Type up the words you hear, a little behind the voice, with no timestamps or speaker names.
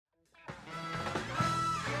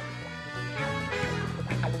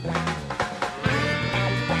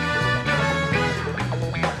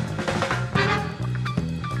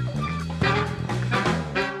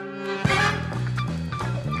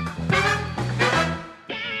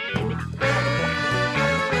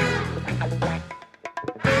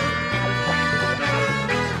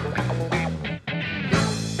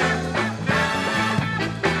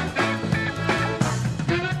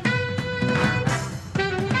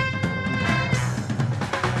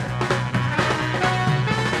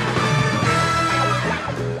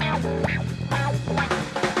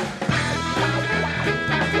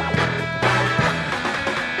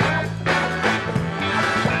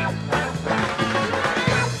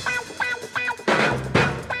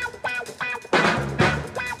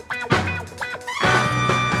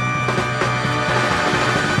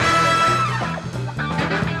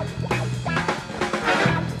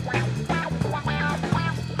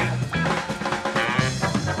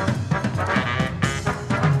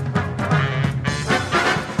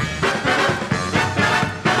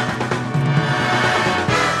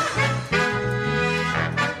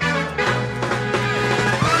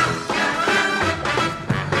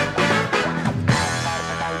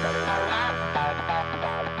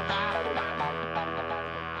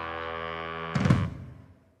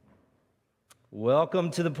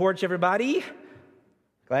Welcome to the porch, everybody.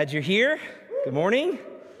 Glad you're here. Good morning.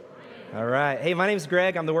 All right. Hey, my name's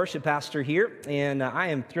Greg. I'm the worship pastor here, and I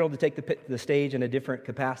am thrilled to take the stage in a different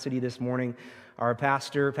capacity this morning. Our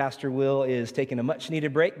pastor, Pastor Will, is taking a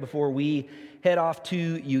much-needed break before we head off to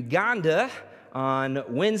Uganda on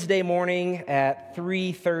Wednesday morning at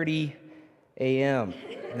 3:30 a.m.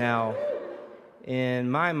 Now, in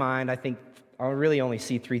my mind, I think I'll really only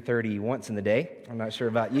see 3:30 once in the day. I'm not sure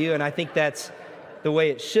about you, and I think that's the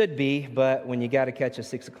way it should be, but when you got to catch a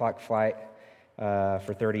 6 o'clock flight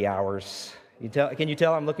for 30 hours, can you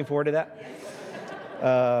tell I'm looking forward to that?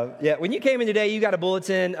 Yeah, when you came in today, you got a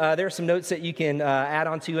bulletin. There are some notes that you can add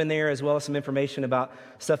onto in there, as well as some information about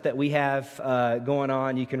stuff that we have going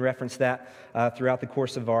on. You can reference that throughout the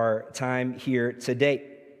course of our time here today.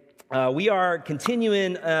 We are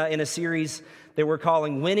continuing in a series that we're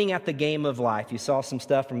calling Winning at the Game of Life. You saw some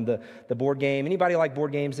stuff from the board game. Anybody like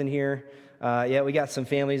board games in here? Yeah, we got some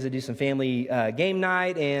families that do some family game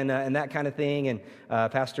night and that kind of thing. And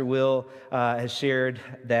Pastor Will has shared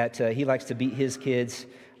that he likes to beat his kids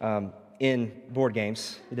in board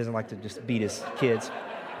games. He doesn't like to just beat his kids.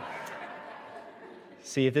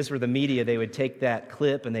 See, if this were the media, they would take that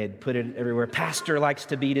clip and they'd put it everywhere. Pastor likes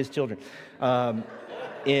to beat his children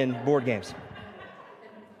in board games.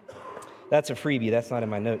 That's a freebie. That's not in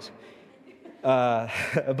my notes.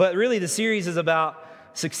 But really, the series is about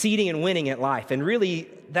succeeding and winning at life. And really,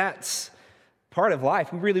 that's part of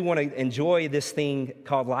life. We really want to enjoy this thing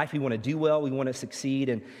called life. We want to do well. We want to succeed.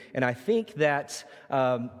 And I think that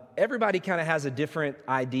everybody kind of has a different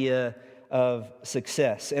idea of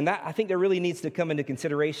success. And that, I think, that really needs to come into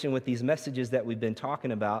consideration with these messages that we've been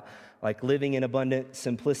talking about, like living in abundant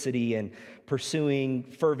simplicity and pursuing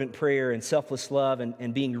fervent prayer and selfless love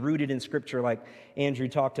and being rooted in Scripture like Andrew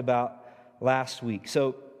talked about last week.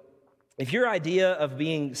 So if your idea of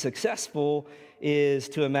being successful is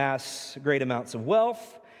to amass great amounts of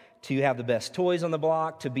wealth, to have the best toys on the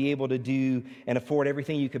block, to be able to do and afford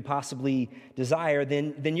everything you could possibly desire,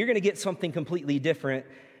 then you're going to get something completely different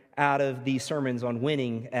out of these sermons on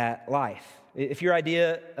winning at life. If your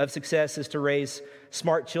idea of success is to raise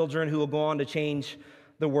smart children who will go on to change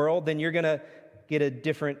the world, then you're going to get a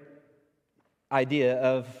different idea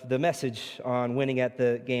of the message on winning at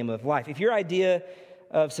the game of life. If your idea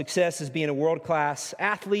of success is being a world-class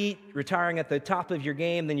athlete, retiring at the top of your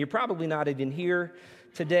game, then you're probably not even here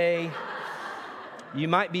today. You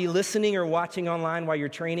might be listening or watching online while you're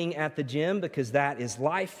training at the gym because that is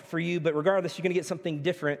life for you. But regardless, you're going to get something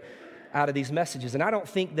different out of these messages. And I don't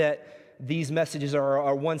think that these messages are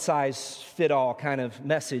a one-size-fit-all kind of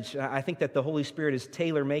message. I think that the Holy Spirit is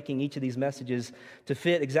tailor-making each of these messages to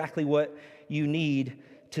fit exactly what you need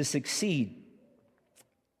to succeed.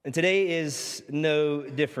 And today is no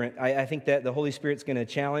different. I think that the Holy Spirit's going to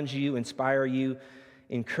challenge you, inspire you,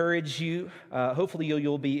 encourage you. Hopefully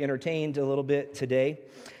you'll be entertained a little bit today.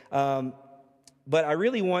 But I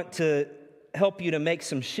really want to help you to make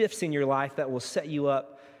some shifts in your life that will set you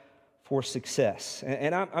up for success.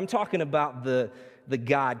 And I'm talking about the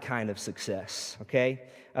God kind of success, okay?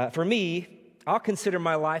 For me, I'll consider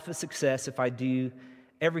my life a success if I do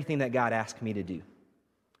everything that God asked me to do,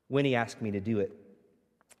 when He asked me to do it,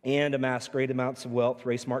 and amass great amounts of wealth,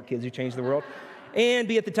 raise smart kids who change the world, and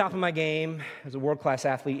be at the top of my game as a world-class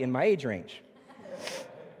athlete in my age range.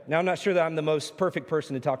 Now, I'm not sure that I'm the most perfect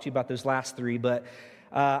person to talk to you about those last three, but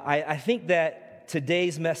I think that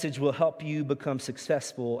today's message will help you become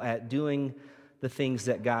successful at doing the things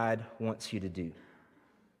that God wants you to do.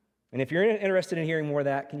 And if you're interested in hearing more of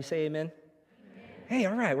that, can you say amen? Amen. Hey,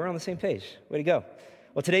 all right, we're on the same page. Way to go.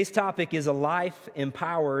 Well, today's topic is a life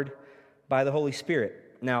empowered by the Holy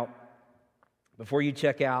Spirit. Now, before you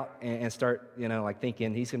check out and start,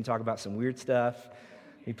 thinking he's going to talk about some weird stuff,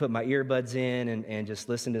 you put my earbuds in and just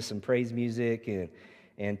listen to some praise music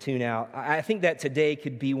and tune out. I think that today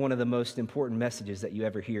could be one of the most important messages that you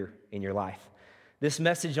ever hear in your life. This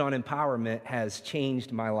message on empowerment has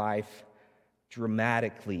changed my life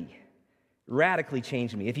dramatically, radically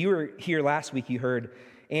changed me. If you were here last week, you heard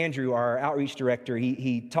Andrew, our outreach director,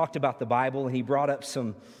 he talked about the Bible and he brought up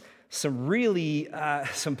some really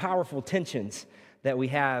powerful tensions that we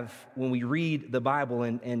have when we read the Bible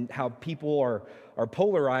and how people are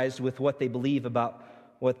polarized with what they believe about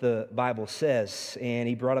what the Bible says. And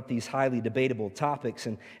he brought up these highly debatable topics.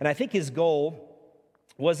 And I think his goal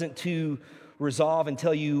wasn't to resolve and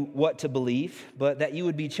tell you what to believe, but that you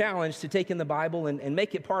would be challenged to take in the Bible and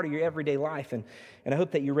make it part of your everyday life. And I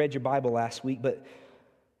hope that you read your Bible last week. But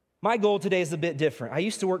my goal today is a bit different. I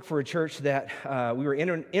used to work for a church that we were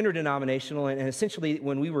interdenominational, and essentially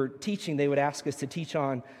when we were teaching, they would ask us to teach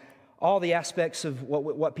on all the aspects of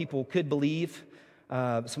what people could believe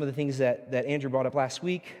some of the things that Andrew brought up last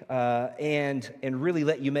week, and really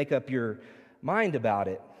let you make up your mind about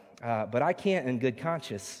it. But I can't in good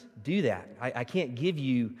conscience do that. I can't give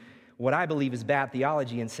you what I believe is bad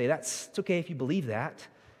theology and say, it's okay if you believe that.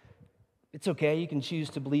 It's okay, you can choose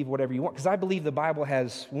to believe whatever you want. Because I believe the Bible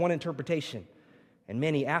has one interpretation and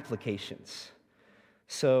many applications.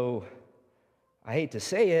 So, I hate to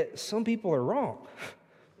say it, some people are wrong.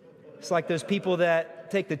 It's like those people that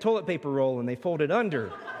take the toilet paper roll and they fold it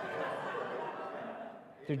under.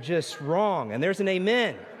 They're just wrong. And there's an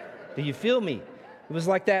amen. Do you feel me? It was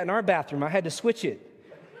like that in our bathroom. I had to switch it.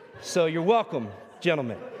 So you're welcome,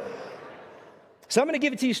 gentlemen. So I'm going to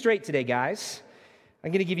give it to you straight today, guys. I'm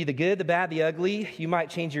going to give you the good, the bad, the ugly. You might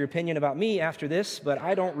change your opinion about me after this, but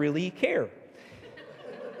I don't really care.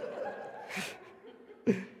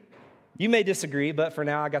 You may disagree, but for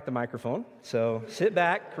now I got the microphone. So sit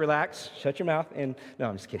back, relax, shut your mouth, and no,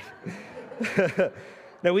 I'm just kidding.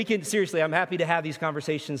 No, seriously, I'm happy to have these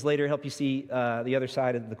conversations later, help you see the other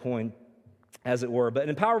side of the coin, as it were. But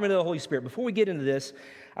an empowerment of the Holy Spirit. Before we get into this,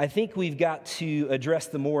 I think we've got to address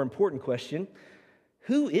the more important question.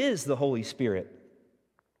 Who is the Holy Spirit?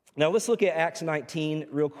 Now, let's look at Acts 19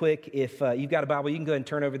 real quick. If you've got a Bible, you can go ahead and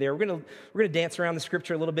turn over there. We're gonna dance around the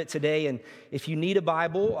Scripture a little bit today, and if you need a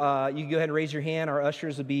Bible, you can go ahead and raise your hand. Our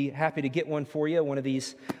ushers would be happy to get one for you, one of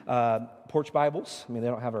these porch Bibles. I mean, they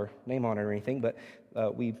don't have our name on it or anything, but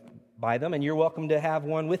we buy them, and you're welcome to have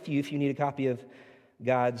one with you if you need a copy of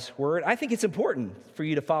God's Word. I think it's important for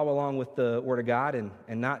you to follow along with the Word of God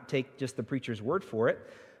and not take just the preacher's word for it,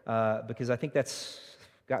 because I think that's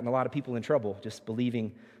gotten a lot of people in trouble, just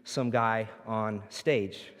believing some guy on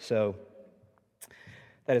stage. So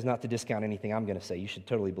that is not to discount anything I'm going to say. You should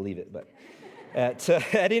totally believe it. But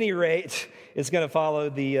at any rate, it's going to follow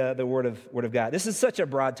the Word of God. This is such a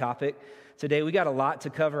broad topic today. We got a lot to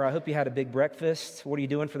cover. I hope you had a big breakfast. What are you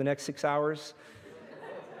doing for the next 6 hours?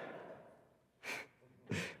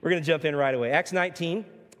 We're going to jump in right away. Acts 19.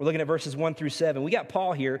 We're looking at verses 1 through 7. We got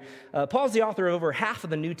Paul here. Paul's the author of over half of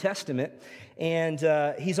the New Testament, and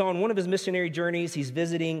he's on one of his missionary journeys. He's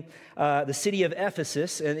visiting the city of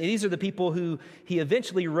Ephesus, and these are the people who he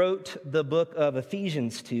eventually wrote the book of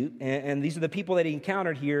Ephesians to, and these are the people that he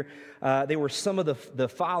encountered here. They were some of the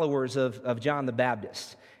followers of John the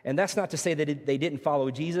Baptist. And that's not to say that they didn't follow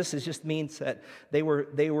Jesus. It just means that they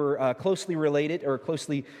were closely related or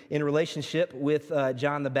closely in relationship with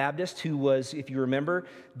John the Baptist, who was, if you remember,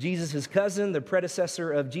 Jesus' cousin, the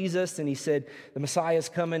predecessor of Jesus. And he said, the Messiah is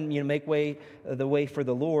coming, make the way for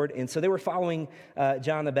the Lord. And so they were following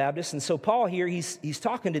John the Baptist. And so Paul here, he's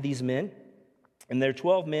talking to these men. And they're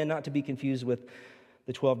 12 men, not to be confused with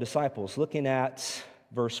the 12 disciples. Looking at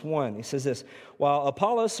Verse 1, he says this: while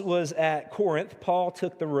Apollos was at Corinth, Paul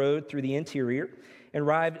took the road through the interior and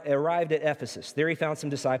arrived at Ephesus. There he found some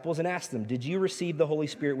disciples and asked them, "Did you receive the Holy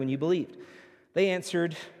Spirit when you believed?" They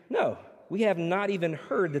answered, "No, we have not even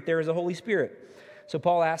heard that there is a Holy Spirit." So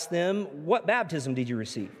Paul asked them, "What baptism did you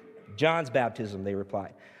receive?" "John's baptism," they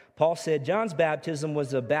replied. Paul said John's baptism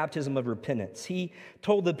was a baptism of repentance. He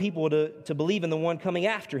told the people to believe in the one coming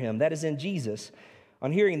after him, that is in Jesus.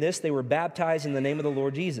 On hearing this, they were baptized in the name of the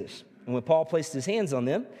Lord Jesus. And when Paul placed his hands on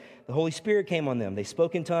them, the Holy Spirit came on them. They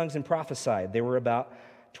spoke in tongues and prophesied. There were about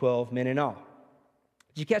 12 men in all.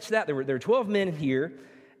 Did you catch that? There were 12 men here,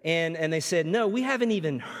 and they said, "No, we haven't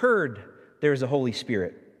even heard there's a Holy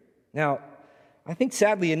Spirit." Now, I think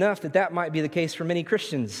sadly enough that might be the case for many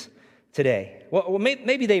Christians today. Well,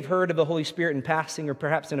 maybe they've heard of the Holy Spirit in passing, or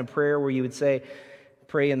perhaps in a prayer where you would say,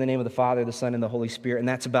 "Pray in the name of the Father, the Son, and the Holy Spirit," and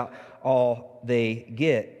that's about all they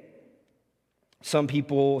get. Some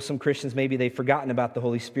people, some Christians, maybe they've forgotten about the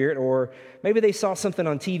Holy Spirit, or maybe they saw something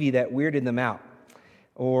on TV that weirded them out,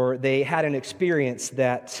 or they had an experience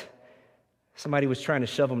that somebody was trying to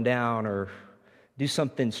shove them down or do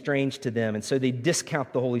something strange to them, and so they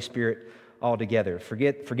discount the Holy Spirit altogether.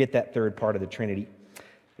 Forget that third part of the Trinity.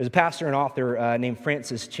 There's a pastor and author named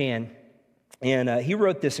Francis Chan, and he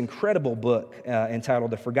wrote this incredible book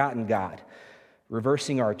entitled The Forgotten God,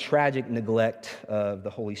 Reversing Our Tragic Neglect of the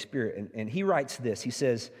Holy Spirit. And he writes this. He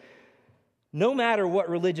says, "No matter what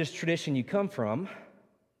religious tradition you come from,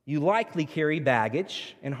 you likely carry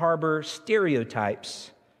baggage and harbor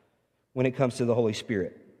stereotypes when it comes to the Holy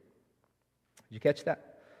Spirit." Did you catch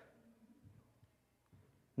that?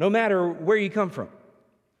 No matter where you come from,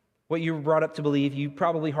 what you were brought up to believe, you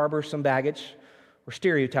probably harbor some baggage or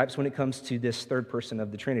stereotypes when it comes to this third person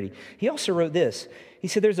of the Trinity. He also wrote this. He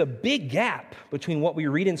said there's a big gap between what we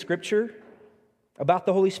read in Scripture about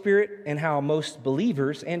the Holy Spirit and how most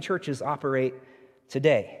believers and churches operate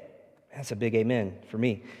today. That's a big amen for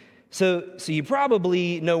me. So you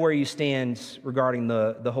probably know where you stand regarding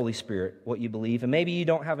the Holy Spirit, what you believe, and maybe you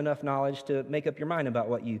don't have enough knowledge to make up your mind about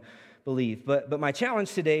what you believe. But my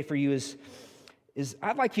challenge today for you is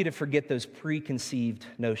I'd like you to forget those preconceived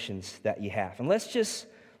notions that you have, and let's just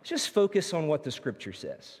focus on what the Scripture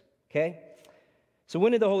says, okay? So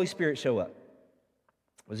when did the Holy Spirit show up?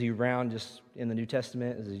 Was he around just in the New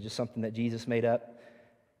Testament? Is he just something that Jesus made up?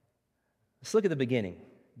 Let's look at the beginning.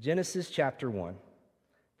 Genesis chapter 1.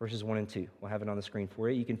 Verses 1 and 2. We'll have it on the screen for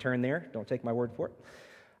you. You can turn there. Don't take my word for it.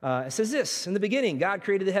 It says this, in the beginning, God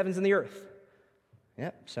created the heavens and the earth.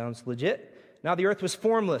 Yep, sounds legit. Now the earth was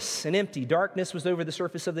formless and empty. Darkness was over the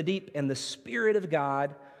surface of the deep, and the Spirit of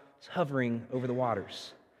God was hovering over the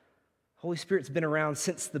waters. Holy Spirit's been around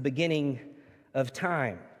since the beginning of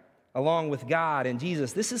time, along with God and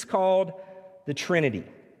Jesus. This is called the Trinity.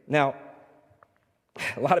 Now,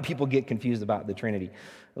 a lot of people get confused about the Trinity.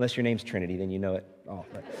 Unless your name's Trinity, then you know it all.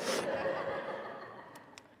 But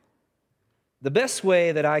the best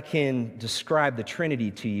way that I can describe the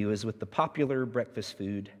Trinity to you is with the popular breakfast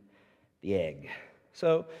food, the egg.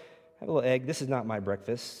 So I have a little egg. This is not my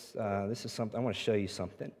breakfast. This is something, I want to show you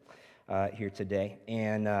something here today.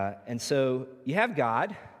 And so you have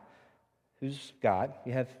God, who's God.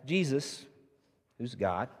 You have Jesus, who's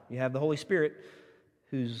God. You have the Holy Spirit,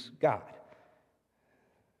 who's God.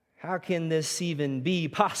 How can this even be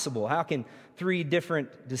possible? How can three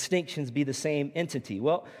different distinctions be the same entity?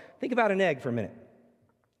 Well, think about an egg for a minute.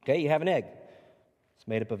 Okay, you have an egg. It's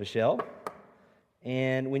made up of a shell.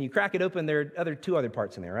 And when you crack it open, there are two other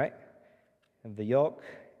parts in there, right? You have the yolk,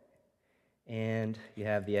 and you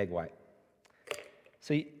have the egg white.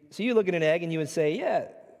 So you look at an egg, and you would say, yeah,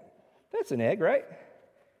 that's an egg, right?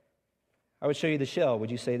 I would show you the shell.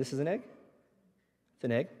 Would you say this is an egg? It's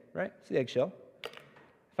an egg, right? It's the eggshell.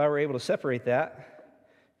 If I were able to separate that,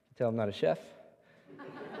 tell I'm not a chef,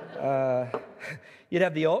 you'd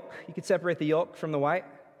have the yolk. You could separate the yolk from the white,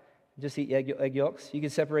 just eat egg yolks. You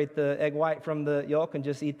could separate the egg white from the yolk and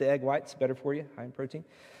just eat the egg white. It's better for you, high in protein.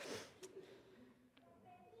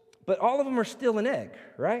 But all of them are still an egg,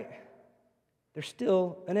 right? They're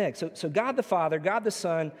still an egg. So God the Father, God the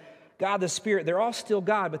Son, God the Spirit, they're all still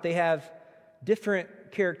God, but they have different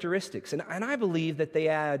characteristics. And I believe that they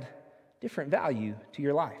add different value to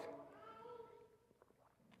your life.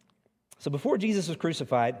 So before Jesus was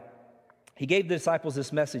crucified, he gave the disciples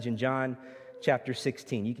this message in John chapter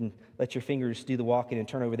 16. You can let your fingers do the walking and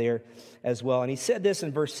turn over there as well. And he said this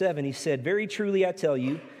in verse 7. He said, "Very truly I tell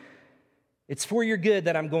you, it's for your good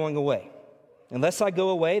that I'm going away. Unless I go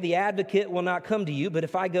away, the advocate will not come to you, but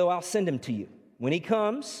if I go, I'll send him to you. When he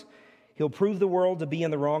comes, he'll prove the world to be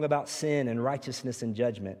in the wrong about sin and righteousness and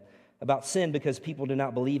judgment. About sin, because people do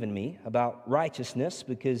not believe in me. About righteousness,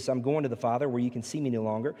 because I'm going to the Father where you can see me no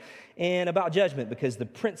longer. And about judgment, because the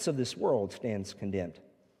prince of this world stands condemned."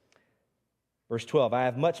 Verse 12, "I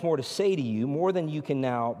have much more to say to you, more than you can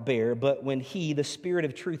now bear. But when he, the Spirit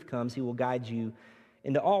of truth, comes, he will guide you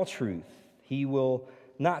into all truth. He will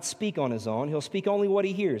not speak on his own. He'll speak only what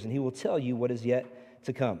he hears, and he will tell you what is yet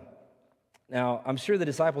to come." Now, I'm sure the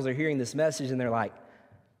disciples are hearing this message, and they're like,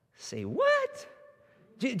 say what?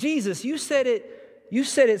 Jesus, you said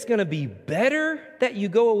it's going to be better that you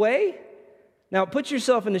go away? Now, put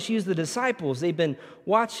yourself in the shoes of the disciples. They've been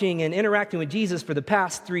watching and interacting with Jesus for the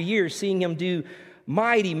past 3 years, seeing him do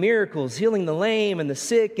mighty miracles, healing the lame and the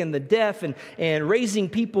sick and the deaf and raising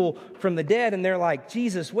people from the dead. And they're like,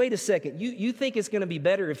 Jesus, wait a second. You think it's going to be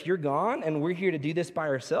better if you're gone and we're here to do this by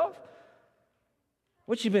ourselves?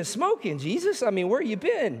 What you been smoking, Jesus? I mean, where you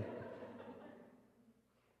been?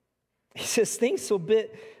 He says, things will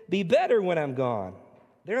be better when I'm gone.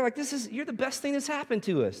 They're like, you're the best thing that's happened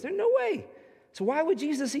to us. There's no way. So why would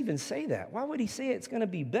Jesus even say that? Why would he say it's going to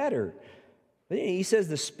be better? But he says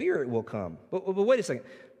the Spirit will come. But wait a second.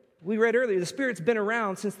 We read earlier, the Spirit's been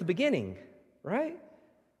around since the beginning, right?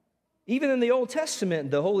 Even in the Old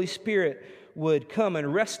Testament, the Holy Spirit would come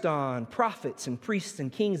and rest on prophets and priests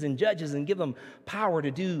and kings and judges and give them power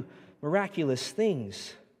to do miraculous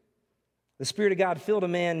things. The Spirit of God filled a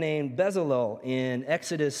man named Bezalel in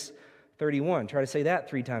Exodus 31. Try to say that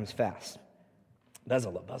 3 times fast.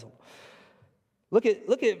 Bezalel. Look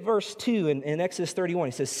at verse 2 in Exodus 31.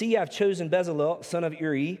 He says, "See, I've chosen Bezalel, son of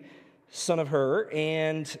Uri, son of Hur,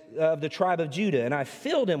 and of the tribe of Judah, and I've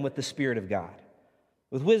filled him with the Spirit of God,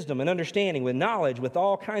 with wisdom and understanding, with knowledge, with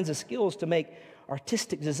all kinds of skills to make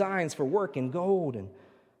artistic designs for work in gold and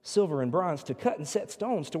silver and bronze, to cut and set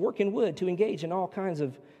stones, to work in wood, to engage in all kinds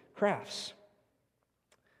of crafts."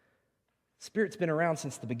 Spirit's been around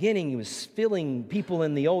since the beginning. He was filling people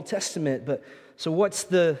in the Old Testament. But so what's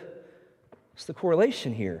the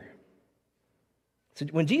correlation here? So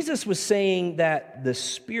when Jesus was saying that the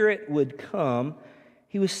Spirit would come,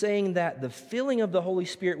 he was saying that the filling of the Holy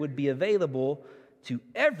Spirit would be available to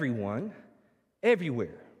everyone,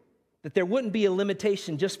 everywhere. That there wouldn't be a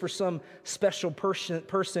limitation just for some special person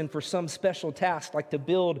for some special task, like to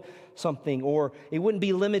build something, or it wouldn't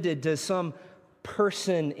be limited to some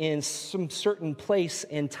person in some certain place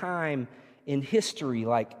and time in history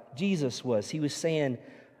like Jesus was. He was saying,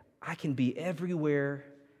 I can be everywhere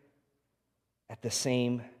at the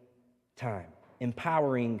same time,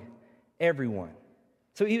 empowering everyone.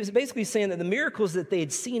 So he was basically saying that the miracles that they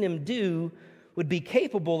had seen him do would be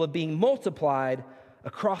capable of being multiplied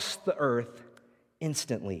across the earth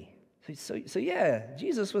instantly. So yeah,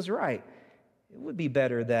 Jesus was right. It would be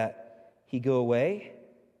better that he go away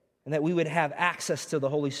and that we would have access to the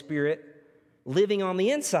Holy Spirit living on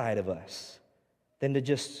the inside of us than to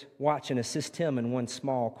just watch and assist him in one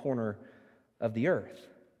small corner of the earth.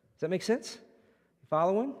 Does that make sense?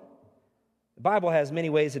 Following? The Bible has many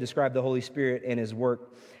ways to describe the Holy Spirit and his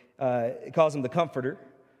work. It calls him the comforter,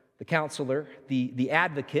 the counselor. The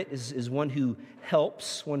advocate is one who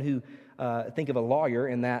helps, one who, think of a lawyer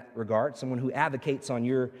in that regard, someone who advocates on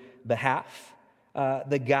your behalf.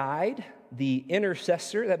 The guide, the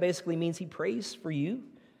intercessor, that basically means he prays for you.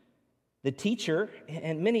 The teacher,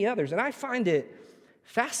 and many others. And I find it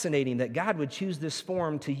fascinating that God would choose this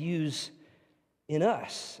form to use in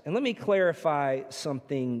us. And let me clarify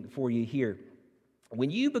something for you here.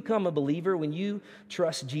 When you become a believer, when you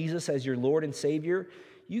trust Jesus as your Lord and Savior,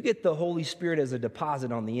 you get the Holy Spirit as a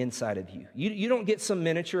deposit on the inside of you. You don't get some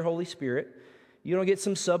miniature Holy Spirit. You don't get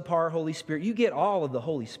some subpar Holy Spirit. You get all of the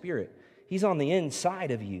Holy Spirit. He's on the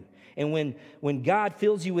inside of you. And when God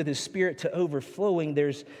fills you with his Spirit to overflowing,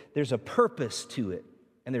 there's a purpose to it.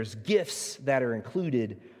 And there's gifts that are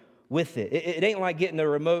included with it. It ain't like getting a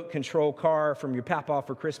remote control car from your papa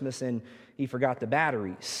for Christmas and he forgot the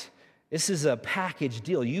batteries. This is a package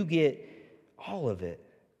deal. You get all of it.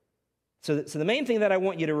 So the main thing that I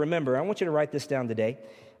want you to remember, I want you to write this down today.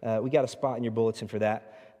 We got a spot in your bulletin for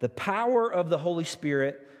that. The power of the Holy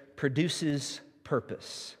Spirit produces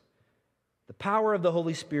purpose. The power of the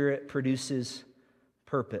Holy Spirit produces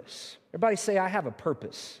purpose. Everybody say, I have a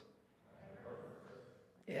purpose.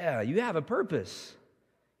 Yeah, you have a purpose.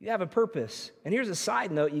 You have a purpose. And here's a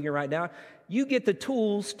side note you can write down. You get the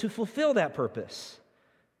tools to fulfill that purpose.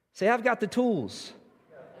 Say, I've got the tools.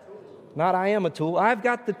 Not I am a tool. I've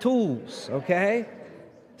got the tools, okay?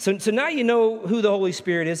 So now you know who the Holy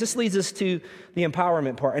Spirit is. This leads us to the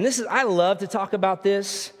empowerment part. And I love to talk about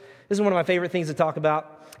this. This is one of my favorite things to talk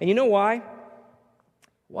about. And you know why?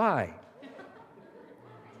 Why?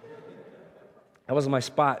 That wasn't my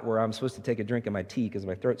spot where I'm supposed to take a drink of my tea because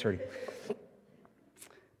my throat's hurting.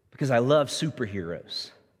 Because I love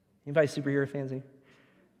superheroes. Anybody superhero fans?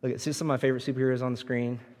 Look, see some of my favorite superheroes on the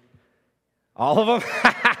screen. All of them?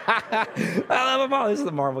 I love them all. This is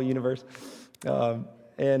the Marvel universe. And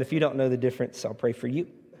if you don't know the difference, I'll pray for you.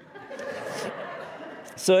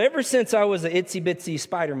 So ever since I was an itsy-bitsy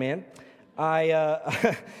Spider-Man,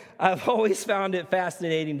 I've always found it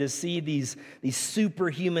fascinating to see these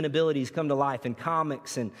superhuman abilities come to life in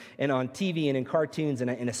comics and on TV and in cartoons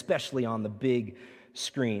and especially on the big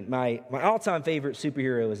screen. My all-time favorite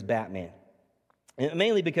superhero is Batman. And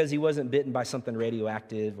mainly because he wasn't bitten by something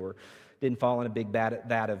radioactive or didn't fall in a big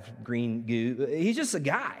vat of green goo. He's just a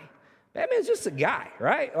guy. Batman's just a guy,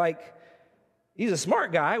 right? Like, he's a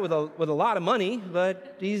smart guy with a lot of money,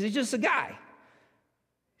 but he's just a guy.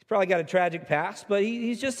 He's probably got a tragic past, but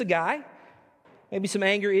he's just a guy. Maybe some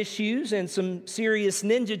anger issues and some serious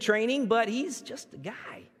ninja training, but he's just a guy.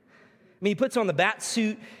 I mean, he puts on the bat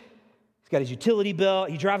suit. He's got his utility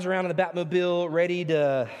belt. He drives around in the Batmobile ready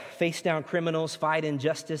to face down criminals, fight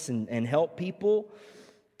injustice, and help people.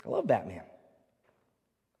 I love Batman.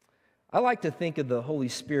 I like to think of the Holy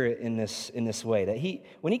Spirit in this way, that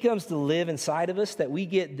when he comes to live inside of us, that we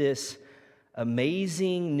get this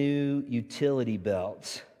amazing new utility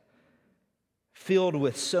belt filled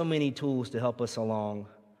with so many tools to help us along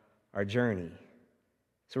our journey.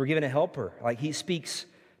 So we're given a helper. Like, he speaks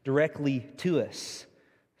directly to us.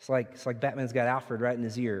 It's like Batman's got Alfred right in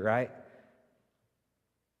his ear, right?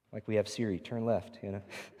 Like we have Siri, turn left, you know.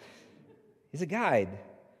 He's a guide.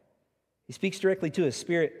 He speaks directly to us,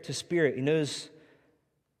 spirit to spirit. He knows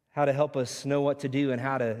how to help us know what to do and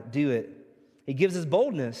how to do it. He gives us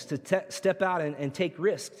boldness to step out and take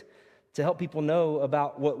risks to help people know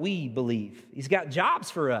about what we believe. He's got jobs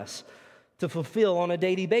for us to fulfill on a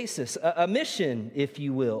daily basis, a mission, if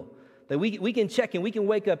you will, that we can check in. We can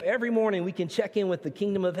wake up every morning, we can check in with the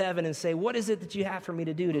kingdom of heaven and say, what is it that you have for me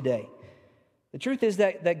to do today? The truth is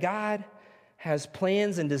that God has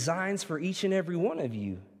plans and designs for each and every one of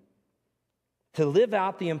you to live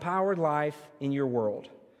out the empowered life in your world.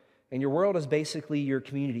 And your world is basically your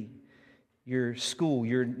community, your school,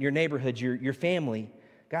 your neighborhood, your family.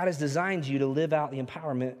 God has designed you to live out the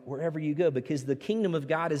empowerment wherever you go because the kingdom of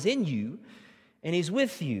God is in you and He's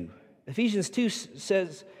with you. Ephesians 2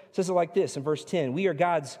 says it like this in verse 10, we are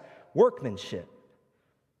God's workmanship.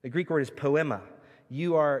 The Greek word is poema.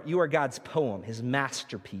 You are God's poem, His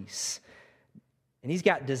masterpiece. And He's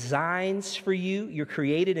got designs for you. You're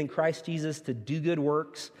created in Christ Jesus to do good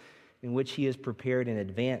works in which He has prepared in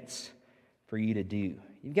advance for you to do.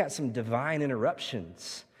 You've got some divine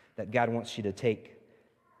interruptions that God wants you to take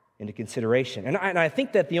into consideration. And I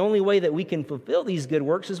think that the only way that we can fulfill these good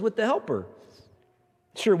works is with the helper.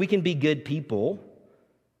 Sure, we can be good people.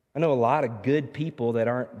 I know a lot of good people that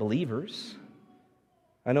aren't believers.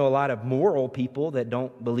 I know a lot of moral people that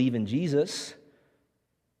don't believe in Jesus.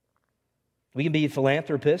 We can be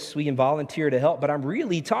philanthropists, we can volunteer to help, but I'm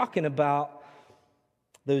really talking about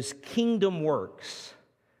those kingdom works,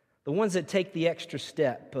 the ones that take the extra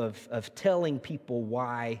step of telling people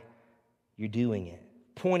why you're doing it,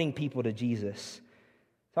 pointing people to Jesus,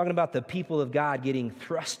 talking about the people of God getting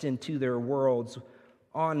thrust into their worlds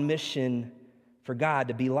on mission for God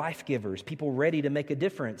to be life givers, people ready to make a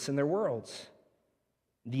difference in their worlds.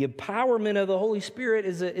 The empowerment of the Holy Spirit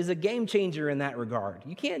is a game changer in that regard.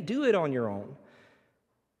 You can't do it on your own.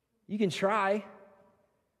 You can try.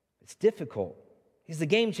 It's difficult. He's the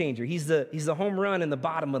game changer. He's the home run in the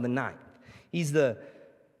bottom of the ninth. He's the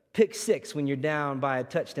pick six when you're down by a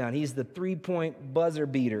touchdown. He's the three-point buzzer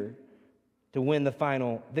beater to win the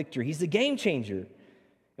final victory. He's the game changer.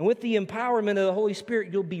 And with the empowerment of the Holy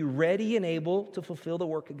Spirit, you'll be ready and able to fulfill the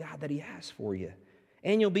work of God that He has for you.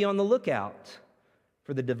 And you'll be on the lookout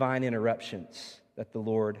for the divine interruptions that the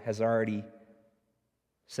Lord has already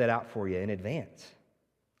set out for you in advance.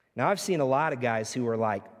 Now, I've seen a lot of guys who are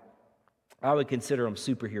like, I would consider them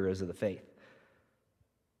superheroes of the faith.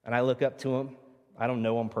 And I look up to them. I don't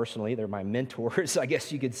know them personally. They're my mentors, I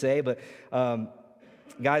guess you could say. But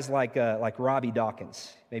guys like Robbie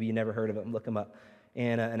Dawkins, maybe you never heard of him, look him up.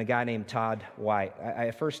 And a guy named Todd White. I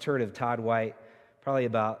first heard of Todd White probably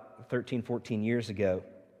about 13, 14 years ago.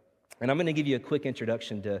 And I'm going to give you a quick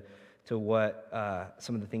introduction to what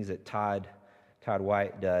some of the things that Todd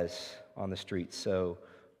White does on the streets. So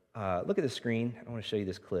look at the screen. I want to show you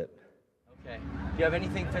this clip. Okay. Do you have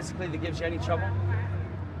anything physically that gives you any trouble?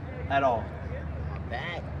 At all?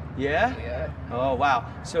 Back. Yeah? Yeah. Oh,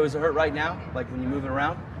 wow. So is it hurt right now? Like when you're moving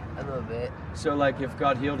around? A little bit. So like if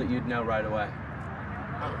God healed it, you'd know right away.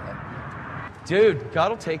 Okay. Dude,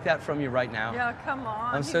 God will take that from you right now. Yeah, come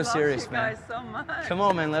on. I'm He so loves serious, you man. guys so much. Come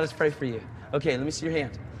on, man. Let us pray for you. Okay, let me see your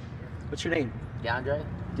hand. What's your name? DeAndre?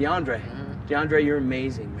 DeAndre. Mm-hmm. DeAndre, you're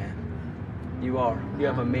amazing, man. You are. You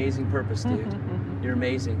have amazing purpose, dude. You're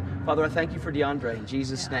amazing. Father, I thank you for DeAndre in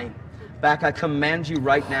Jesus' name. Back, I command you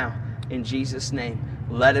right now in Jesus' name.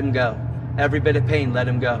 Let him go. Every bit of pain, let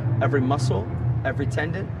him go. Every muscle, every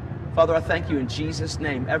tendon. Father, I thank you in Jesus'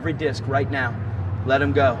 name. Every disc right now, let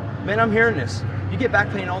him go. Man, I'm hearing this. You get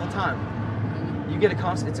back pain all the time. You get a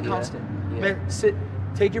constant. It's a constant. Yeah. Man, sit.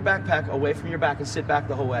 Take your backpack away from your back and sit back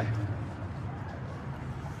the whole way.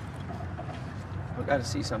 I've got to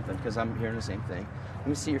see something because I'm hearing the same thing. Let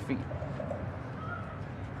me see your feet.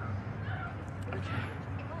 Okay.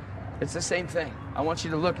 It's the same thing. I want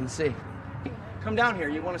you to look and see. Come down here.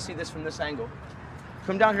 You want to see this from this angle.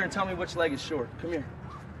 Come down here and tell me which leg is short. Come here.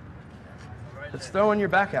 Let's throw your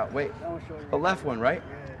back out. Wait. The left one, right?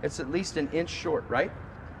 It's at least an inch short, right?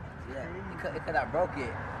 Yeah. Because I broke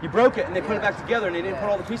it. You broke it and they put it back together and they didn't put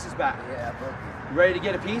all the pieces back. Yeah, I broke it. You ready to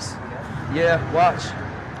get a piece? Yeah, watch.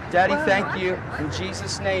 Daddy, thank you in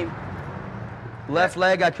Jesus' name. Left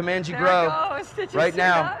leg, I command you There grow. it goes. Did you Right see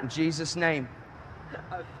now, that? in Jesus' name. Yeah,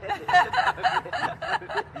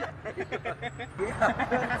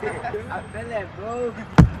 I felt that, bro.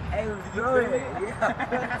 Hey, it was growing. Yeah, I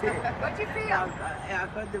felt it. What'd you feel? I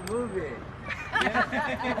felt the movement.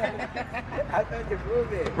 I felt the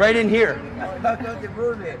movement. Right in here. I felt the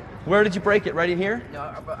movement. Where did you break it? Right in here? No,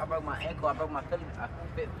 I broke my ankle. I broke my fibula.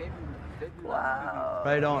 Wow.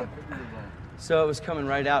 Right on. So it was coming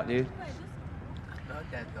right out, dude. I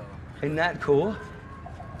felt that, though. Isn't that cool?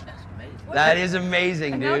 That's amazing. That is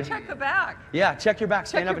amazing, And now dude. check the back. Yeah, check your back.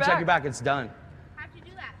 Stand Check up and your check your back. It's done. How'd you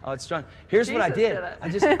do that? Oh, it's done. Here's what I Jesus did.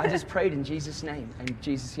 did it. I just prayed in Jesus' name, and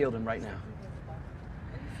Jesus healed him right now.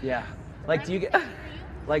 Yeah. Like, do you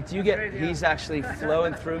get? He's actually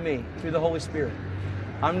flowing through me, through the Holy Spirit.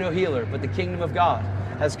 I'm no healer, but the kingdom of God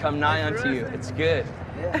has come nigh unto you. It's good.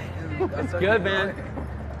 Yeah. It's good, man.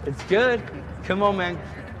 It's good. Come on, man.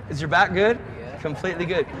 Is your back good? completely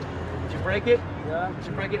good. Did you break it? Yeah. Did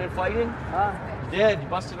you break it in fighting? You did. You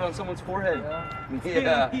busted it on someone's forehead.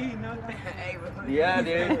 Yeah. Yeah,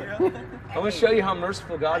 dude. I want to show you how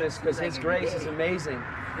merciful God is because His grace is amazing.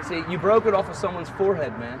 See, you broke it off of someone's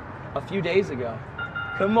forehead, man, a few days ago.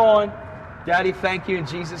 Come on. Daddy, thank you in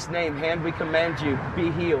Jesus' name. Hand, we command you,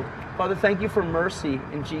 be healed. Father, thank you for mercy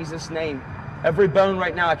in Jesus' name. Every bone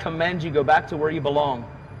right now, I command you, go back to where you belong.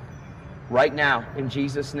 Right now, in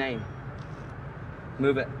Jesus' name.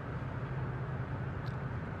 Move it.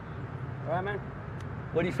 All right, man.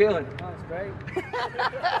 What are you feeling? Oh, it's great.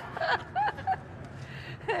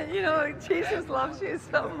 You know, Jesus loves you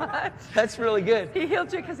so much. That's really good. He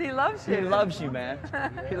healed you because He loves you. He loves you, man.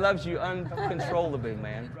 He loves you uncontrollably,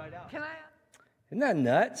 man. Can I? Isn't that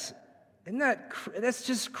nuts? That's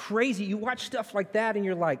just crazy. You watch stuff like that and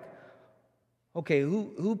you're like, okay,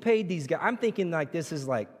 who paid these guys? I'm thinking like this is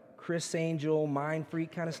like Chris Angel, Mind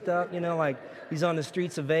Freak kind of stuff, you know, like he's on the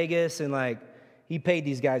streets of Vegas and like he paid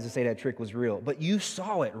these guys to say that trick was real. But you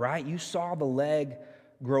saw it, right? You saw the leg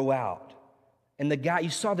grow out. And the guy, you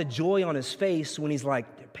saw the joy on his face when he's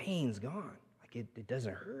like, the pain's gone. Like it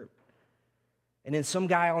doesn't hurt. And then some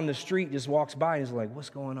guy on the street just walks by and is like, what's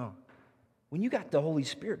going on? When you got the Holy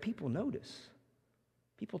Spirit, people notice.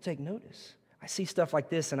 People take notice. I see stuff like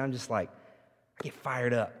this and I'm just like, I get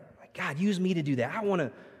fired up. Like, God, use me to do that. I want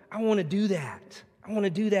to do that. I want to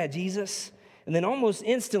do that, Jesus. And then almost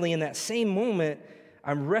instantly in that same moment,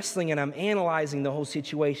 I'm wrestling and I'm analyzing the whole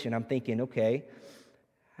situation. I'm thinking, okay,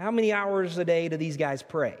 how many hours a day do these guys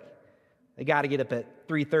pray? They got to get up at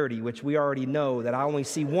 3:30, which we already know that I only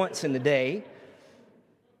see once in the day.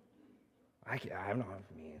 I don't know.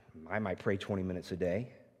 I might pray 20 minutes a day.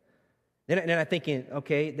 Then I'm thinking,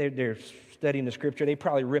 okay, they're studying the scripture. They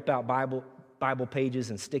probably rip out Bible pages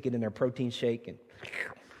and stick it in their protein shake. And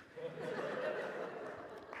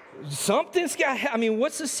something's got,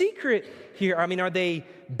 what's the secret here? Are they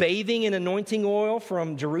bathing in anointing oil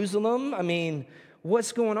from Jerusalem?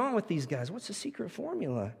 What's going on with these guys? What's the secret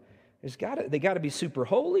formula? They got to be super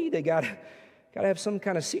holy. They got to have some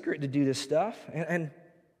kind of secret to do this stuff. And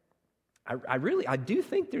I do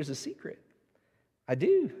think there's a secret. I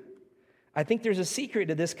do. I think there's a secret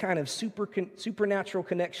to this kind of supernatural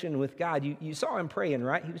connection with God. You saw him praying,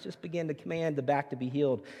 right? He was just beginning to command the back to be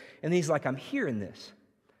healed. And he's like, I'm hearing this.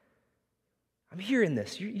 I'm hearing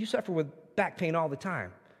this. You suffer with back pain all the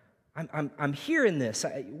time. I'm hearing this.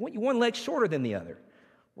 One leg shorter than the other.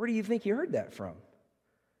 Where do you think he heard that from?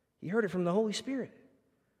 He heard it from the Holy Spirit.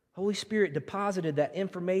 Holy Spirit deposited that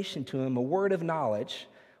information to him, a word of knowledge,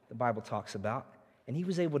 the Bible talks about, and he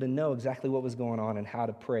was able to know exactly what was going on and how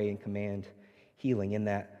to pray and command healing in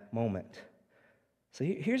that moment. So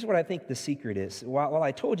here's what I think the secret is. While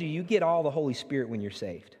I told you, you get all the Holy Spirit when you're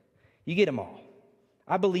saved. You get them all.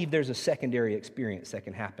 I believe there's a secondary experience that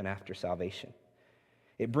can happen after salvation.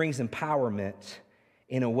 It brings empowerment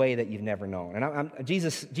in a way that you've never known. And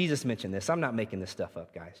Jesus mentioned this. I'm not making this stuff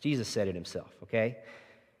up, guys. Jesus said it himself, okay?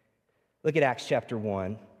 Look at Acts chapter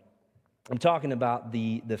 1. I'm talking about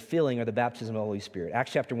the filling or the baptism of the Holy Spirit.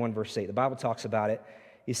 Acts chapter 1, verse 8. The Bible talks about it.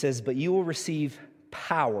 He says, but you will receive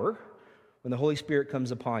power when the Holy Spirit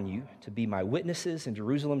comes upon you to be my witnesses in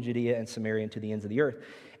Jerusalem, Judea, and Samaria, and to the ends of the earth.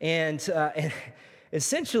 And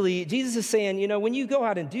essentially, Jesus is saying, when you go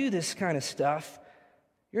out and do this kind of stuff,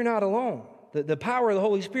 you're not alone. The power of the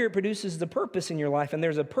Holy Spirit produces the purpose in your life, and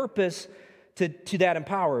there's a purpose to that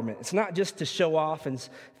empowerment. It's not just to show off and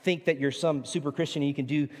think that you're some super Christian and you can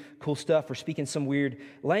do cool stuff or speak in some weird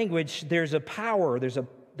language. There's a power. There's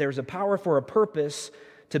a power for a purpose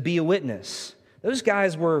to be a witness. Those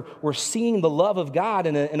guys were seeing the love of God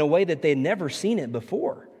in a way that they'd never seen it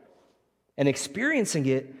before and experiencing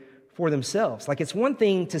it for themselves. Like, it's one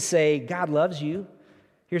thing to say, God loves you.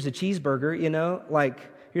 Here's a cheeseburger,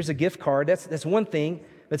 here's a gift card. That's one thing.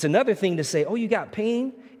 But it's another thing to say, oh, you got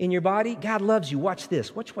pain in your body? God loves you. Watch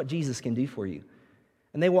this. Watch what Jesus can do for you.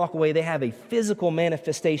 And they walk away. They have a physical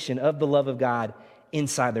manifestation of the love of God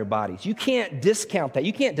inside their bodies. You can't discount that.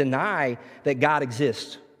 You can't deny that God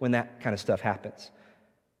exists when that kind of stuff happens.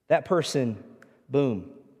 That person, boom,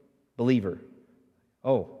 believer.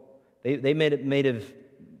 Oh, they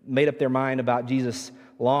made up their mind about Jesus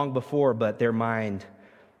long before, but their mind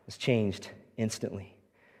was changed instantly.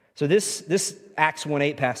 So this Acts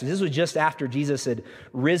 1:8 passage, this was just after Jesus had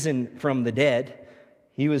risen from the dead.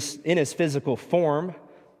 He was in his physical form.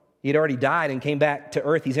 He had already died and came back to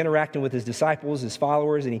earth. He's interacting with his disciples, his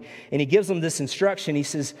followers, and he gives them this instruction. He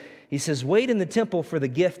says, wait in the temple for the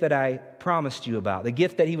gift that I promised you about, the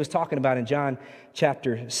gift that he was talking about in John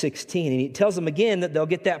chapter 16. And he tells them again that they'll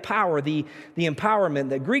get that power, the empowerment.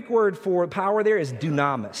 The Greek word for power there is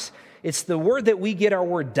dunamis. It's the word that we get our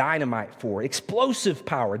word dynamite for. Explosive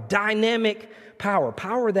power, dynamic power,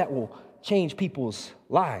 power that will change people's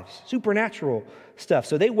lives, supernatural stuff.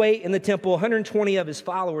 So they wait in the temple, 120 of his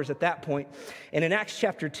followers at that point. And in Acts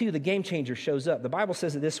chapter 2, the game changer shows up. The Bible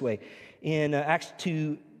says it this way in Acts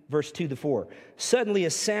 2, verse 2 to 4. Suddenly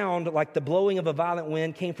a sound like the blowing of a violent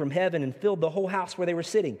wind came from heaven and filled the whole house where they were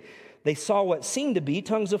sitting. They saw what seemed to be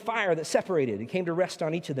tongues of fire that separated and came to rest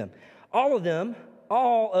on each of them. All of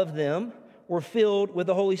them were filled with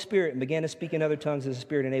the Holy Spirit and began to speak in other tongues as the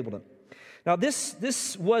Spirit enabled them. Now,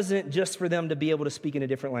 this wasn't just for them to be able to speak in a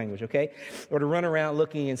different language, okay? Or to run around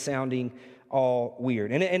looking and sounding all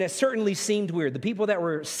weird. And it certainly seemed weird. The people that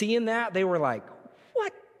were seeing that, they were like,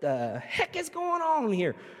 what the heck is going on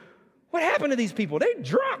here? What happened to these people? They're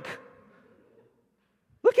drunk.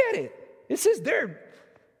 Look at it. It says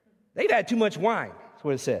they've had too much wine. That's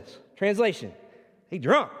what it says. Translation, they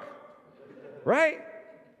drunk, right?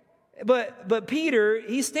 But Peter,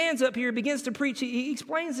 he stands up here, begins to preach. He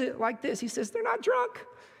explains it like this. He says, they're not drunk.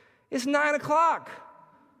 It's 9 o'clock.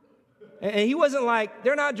 And he wasn't like,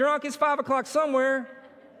 they're not drunk. It's 5 o'clock somewhere.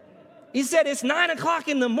 He said, it's 9 o'clock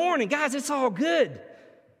in the morning. Guys, it's all good.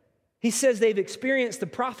 He says they've experienced the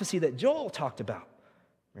prophecy that Joel talked about.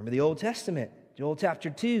 Remember the Old Testament, Joel chapter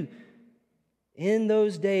 2. In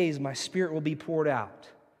those days, my Spirit will be poured out.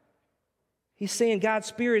 He's saying God's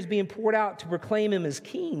Spirit is being poured out to proclaim him as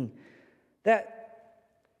king. That,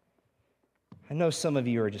 I know some of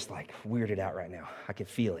you are just like weirded out right now. I can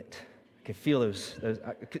feel it. I can feel those.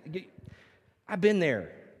 I've been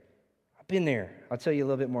there. I'll tell you a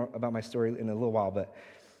little bit more about my story in a little while, but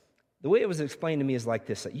the way it was explained to me is like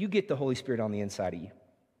this. That you get the Holy Spirit on the inside of you.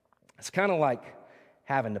 It's kind of like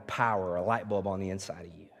having the power, a light bulb on the inside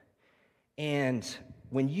of you. And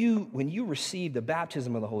when you receive the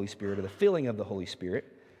baptism of the Holy Spirit or the filling of the Holy Spirit,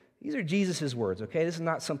 these are Jesus' words, okay? This is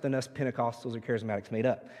not something us Pentecostals or charismatics made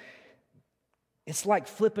up. It's like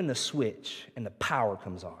flipping the switch and the power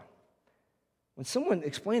comes on. When someone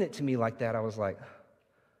explained it to me like that, I was like,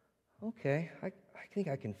 okay, I think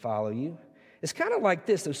I can follow you. It's kind of like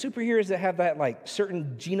this, those superheroes that have that like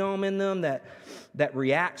certain genome in them that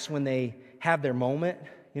reacts when they have their moment.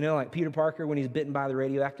 You know, like Peter Parker when he's bitten by the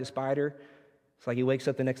radioactive spider. It's like he wakes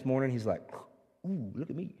up the next morning, he's like, ooh,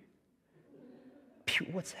 look at me. Pew,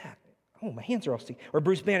 what's that? Oh, my hands are all sticky. Or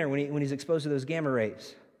Bruce Banner when he's exposed to those gamma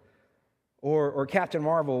rays. Or Captain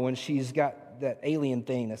Marvel when she's got that alien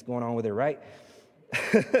thing that's going on with her, right?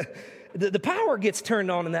 the power gets turned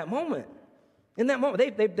on in that moment. In that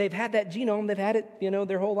moment, they've had that genome, they've had it,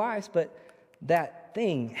 their whole lives, but that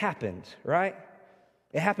thing happened, right?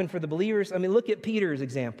 It happened for the believers. I mean, look at Peter's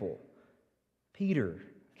example. Peter,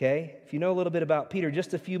 okay? If you know a little bit about Peter,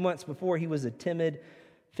 just a few months before, he was a timid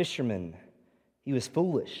fisherman. He was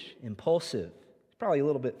foolish, impulsive. He's probably a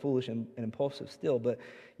little bit foolish and impulsive still, but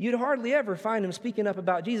you'd hardly ever find him speaking up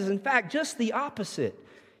about Jesus. In fact, just the opposite.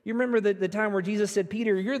 You remember the time where Jesus said,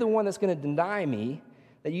 Peter, you're the one that's going to deny me,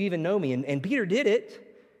 that you even know me. And Peter did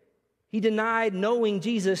it. He denied knowing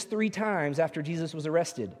Jesus 3 times after Jesus was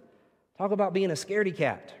arrested. Talk about being a scaredy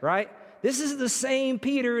cat, right? This is the same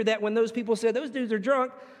Peter that when those people said, those dudes are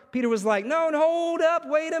drunk, Peter was like, no, hold up,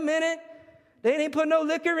 wait a minute. They didn't put no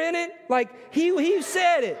liquor in it. Like, he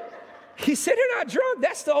said it. He said they're not drunk.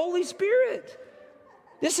 That's the Holy Spirit.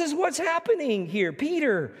 This is what's happening here.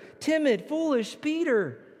 Peter, timid, foolish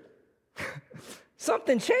Peter.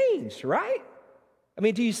 Something changed, right? I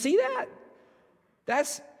mean, do you see that?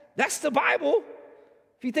 That's the Bible.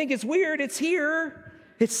 If you think it's weird, it's here.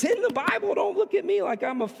 It's in the Bible. Don't look at me like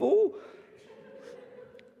I'm a fool.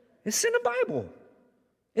 It's in the Bible.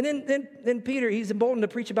 And then Peter, he's emboldened to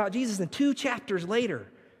preach about Jesus. And 2 chapters later,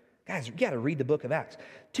 guys, you got to read the book of Acts.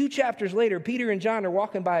 2 chapters later, Peter and John are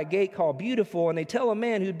walking by a gate called Beautiful, and they tell a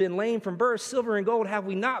man who'd been lame from birth, silver and gold have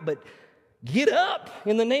we not, but get up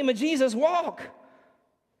in the name of Jesus, walk.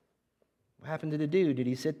 What happened to the dude? Did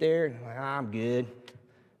he sit there and like, I'm good.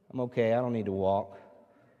 I'm okay. I don't need to walk.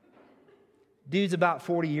 Dude's about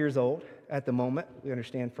 40 years old at the moment. We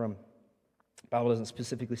understand from, the Bible doesn't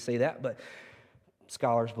specifically say that, but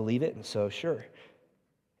scholars believe it, and so sure.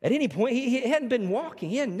 At any point, he hadn't been walking.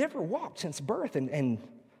 He had never walked since birth, and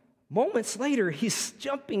moments later, he's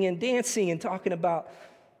jumping and dancing and talking about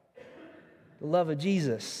the love of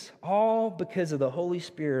Jesus, all because of the Holy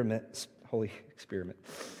experiment.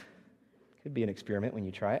 Could be an experiment when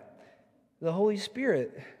you try it. The Holy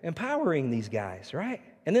Spirit empowering these guys, right?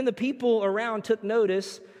 And then the people around took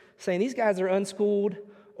notice, saying these guys are unschooled,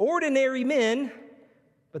 ordinary men,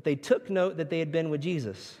 but they took note that they had been with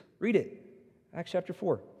Jesus. Read it, Acts chapter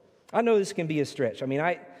 4. I know this can be a stretch. I mean,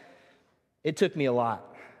 it took me a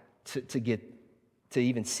lot to get to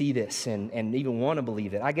even see this and even want to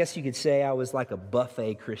believe it. I guess you could say I was like a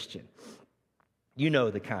buffet Christian. You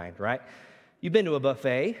know the kind, right? You've been to a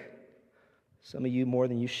buffet. Some of you more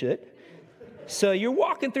than you should. So you're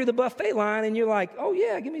walking through the buffet line and you're like, oh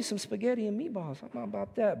yeah, give me some spaghetti and meatballs. I'm not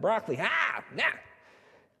about that. Broccoli, nah.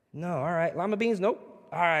 No, all right. Lima beans, nope.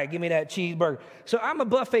 All right, give me that cheeseburger. So I'm a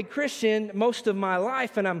buffet Christian most of my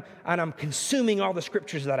life, and I'm consuming all the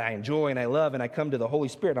scriptures that I enjoy and I love, and I come to the Holy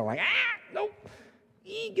Spirit, and I'm like, nope,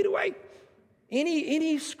 get away.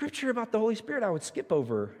 Any scripture about the Holy Spirit I would skip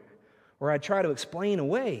over, or I'd try to explain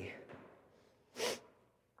away.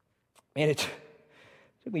 And it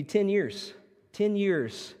took me 10 years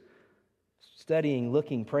studying,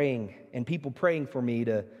 looking, praying, and people praying for me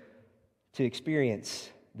to experience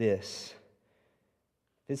this.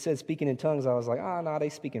 It said speaking in tongues, I was like, no, they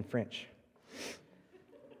speak in French.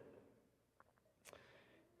 It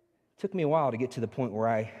took me a while to get to the point where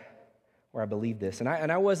I believed this. And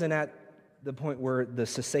I wasn't at the point where the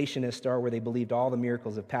cessationists are, where they believed all the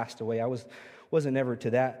miracles have passed away. I wasn't ever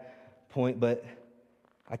to that point, but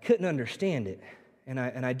I couldn't understand it. And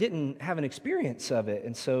I didn't have an experience of it.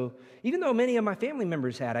 And so even though many of my family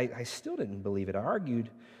members had, I still didn't believe it. I argued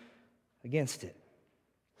against it.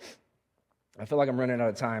 I feel like I'm running out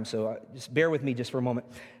of time, so just bear with me just for a moment.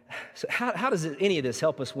 So how does any of this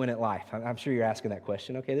help us win at life? I'm sure you're asking that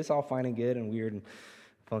question. Okay, this is all fine and good and weird and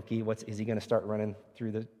funky. Is he going to start running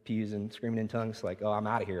through the pews and screaming in tongues? Like, I'm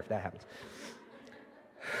out of here if that happens.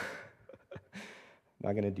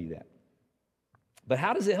 Not going to do that. But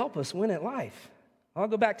how does it help us win at life? I'll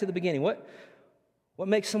go back to the beginning. What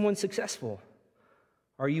makes someone successful?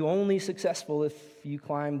 Are you only successful if you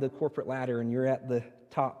climb the corporate ladder and you're at the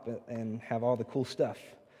top and have all the cool stuff?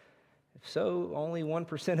 If so, only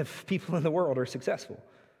 1% of people in the world are successful.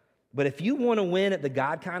 But if you want to win at the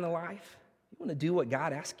God kind of life, you want to do what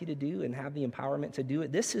God asks you to do and have the empowerment to do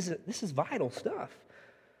it, this is vital stuff.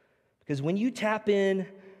 Because when you tap in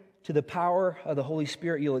to the power of the Holy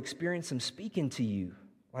Spirit, you'll experience Him speaking to you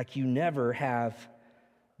like you never have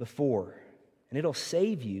before. And it'll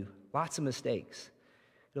save you lots of mistakes.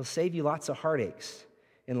 It'll save you lots of heartaches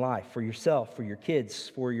in life, for yourself, for your kids,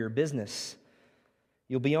 for your business.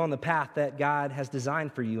 You'll be on the path that God has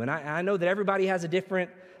designed for you. And I know that everybody has a different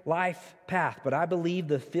life path, but I believe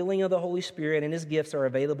the filling of the Holy Spirit and His gifts are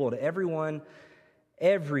available to everyone,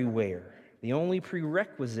 everywhere. The only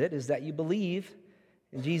prerequisite is that you believe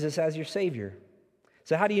in Jesus as your Savior.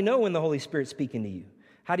 So how do you know when the Holy Spirit's speaking to you?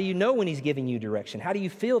 How do you know when He's giving you direction? How do you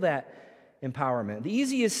feel that empowerment? The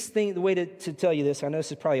easiest thing, the way to tell you this, I know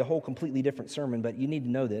this is probably a whole completely different sermon, but you need to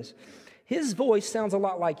know this. His voice sounds a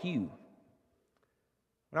lot like you.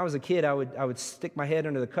 When I was a kid, I would stick my head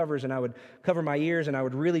under the covers and I would cover my ears and I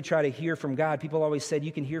would really try to hear from God. People always said,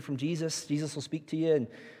 you can hear from Jesus. Jesus will speak to you. And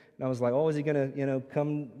I was like, is he going to,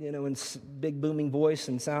 come, in big booming voice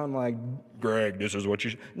and sound like, Greg, this is what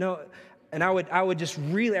you should. No. And I would just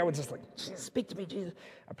like, speak to me, Jesus.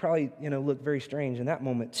 I probably, look very strange in that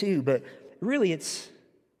moment too. But really, it's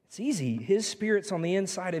easy. His Spirit's on the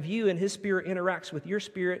inside of you, and His Spirit interacts with your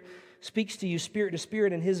spirit, speaks to you spirit to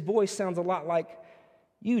spirit, and His voice sounds a lot like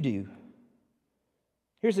you do.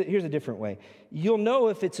 Here's a different way. You'll know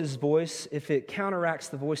if it's His voice if it counteracts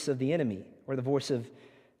the voice of the enemy or the voice of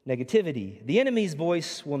negativity. The enemy's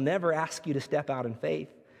voice will never ask you to step out in faith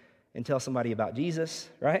and tell somebody about Jesus,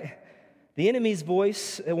 right? The enemy's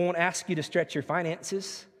voice, it won't ask you to stretch your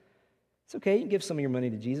finances. It's okay, you can give some of your money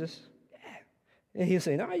to Jesus. And He'll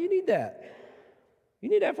say, no, you need that. You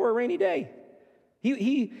need that for a rainy day.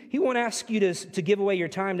 He won't ask you to give away your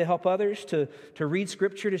time to help others, to read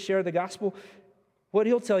Scripture, to share the gospel. What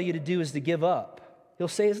He'll tell you to do is to give up. He'll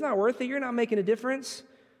say, it's not worth it. You're not making a difference.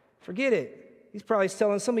 Forget it. He's probably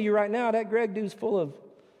telling some of you right now, that Greg dude's full of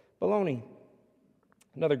baloney.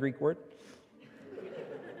 Another Greek word.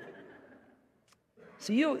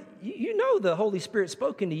 So you know the Holy Spirit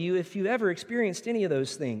spoken to you if you ever experienced any of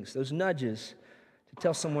those things, those nudges to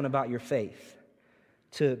tell someone about your faith,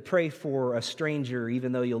 to pray for a stranger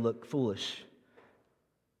even though you'll look foolish.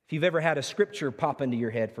 If you've ever had a scripture pop into your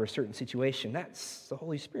head for a certain situation, that's the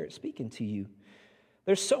Holy Spirit speaking to you.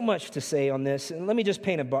 There's so much to say on this, and let me just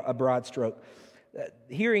paint a broad stroke.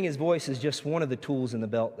 Hearing His voice is just one of the tools in the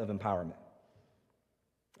belt of empowerment.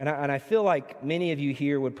 And I feel like many of you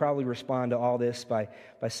here would probably respond to all this by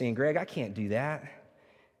saying, Greg, I can't do that.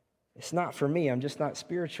 It's not for me. I'm just not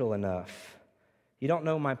spiritual enough. You don't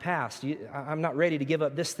know my past. I'm not ready to give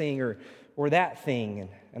up this thing or that thing.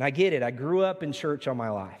 And I get it. I grew up in church all my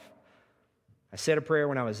life. I said a prayer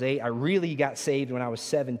when I was 8. I really got saved when I was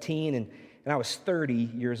 17. And I was 30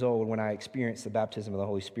 years old when I experienced the baptism of the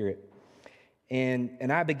Holy Spirit.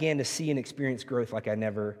 And I began to see and experience growth like I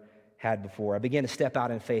never had before. I began to step out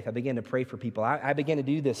in faith. I began to pray for people. I began to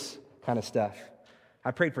do this kind of stuff.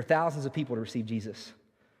 I prayed for thousands of people to receive Jesus.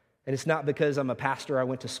 And it's not because I'm a pastor, I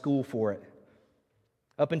went to school for it.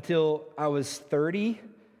 Up until I was 30,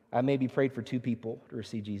 I maybe prayed for 2 people to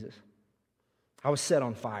receive Jesus. I was set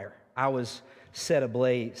on fire. I was set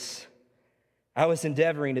ablaze. I was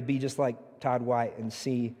endeavoring to be just like Todd White and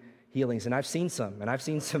see healings. And I've seen some, and I've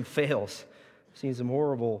seen some fails. I've seen some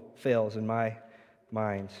horrible fails in my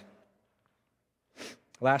mind.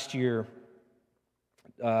 Last year,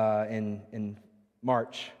 in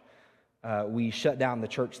March, we shut down the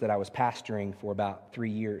church that I was pastoring for about 3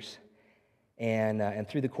 years. And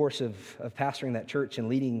through the course of pastoring that church and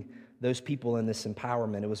leading those people in this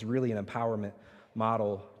empowerment, it was really an empowerment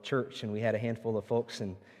model church, and we had a handful of folks.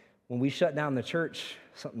 And when we shut down the church,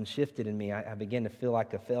 something shifted in me. I began to feel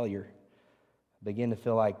like a failure. I began to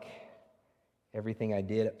feel like everything I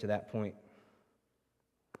did up to that point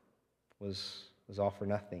was all for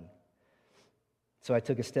nothing. So I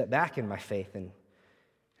took a step back in my faith, and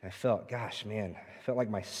I felt, gosh, man, I felt like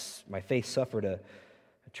my faith suffered a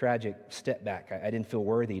tragic step back. I didn't feel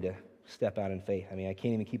worthy to step out in faith. I mean, I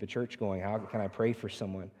can't even keep a church going. How can I pray for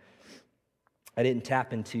someone? I didn't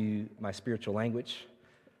tap into my spiritual language.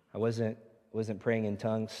 I wasn't praying in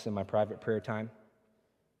tongues in my private prayer time.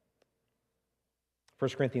 1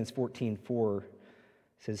 Corinthians 14:4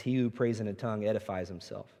 says, "He who prays in a tongue edifies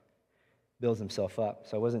himself, builds himself up."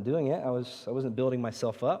 So I wasn't doing it. I wasn't building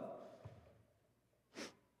myself up.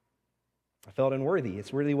 I felt unworthy.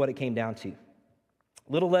 It's really what it came down to.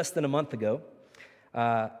 A little less than a month ago,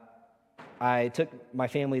 I took my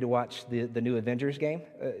family to watch the new Avengers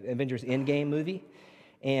Endgame movie.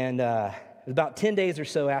 And it was about 10 days or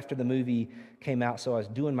so after the movie came out, so I was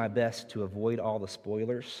doing my best to avoid all the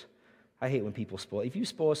spoilers. I hate when people spoil. If you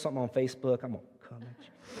spoil something on Facebook, I'm going to come at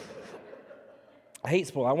you. I hate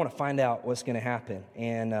spoil. I want to find out what's going to happen.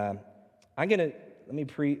 And let me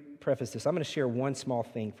preface this. I'm going to share one small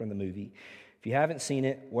thing from the movie. If you haven't seen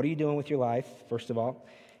it, what are you doing with your life, first of all?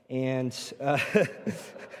 And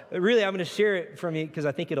really, I'm going to share it from you because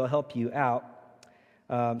I think it'll help you out.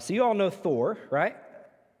 So you all know Thor, right?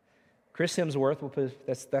 Chris Hemsworth,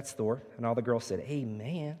 that's Thor. And all the girls said,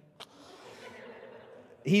 "Amen."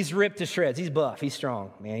 He's ripped to shreds. He's buff. He's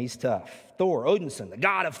strong. Man, he's tough. Thor, Odinson, the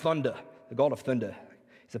god of thunder. The god of thunder.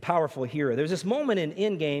 He's a powerful hero. There's this moment in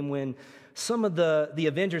Endgame when some of the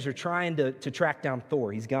Avengers are trying to track down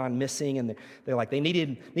Thor. He's gone missing, and they're like, they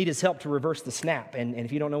need his help to reverse the snap. And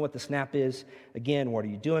if you don't know what the snap is, again, what are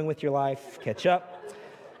you doing with your life? Catch up.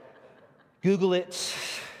 Google it,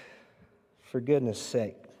 for goodness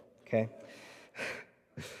sake, okay?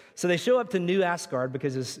 So they show up to New Asgard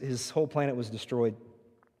because his whole planet was destroyed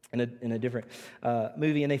in a different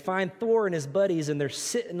movie, and they find Thor and his buddies, and they're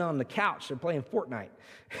sitting on the couch. They're playing Fortnite,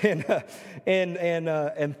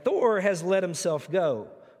 and Thor has let himself go.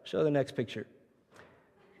 Show the next picture.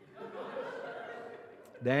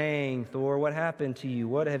 Dang, Thor, what happened to you?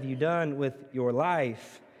 What have you done with your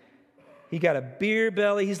life? He got a beer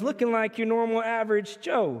belly. He's looking like your normal average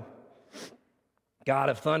Joe. God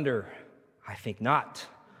of thunder, I think not.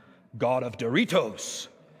 God of Doritos.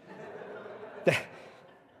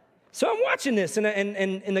 So I'm watching this, and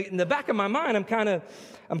in the back of my mind,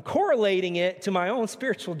 I'm correlating it to my own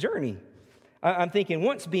spiritual journey. I'm thinking,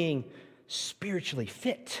 once being spiritually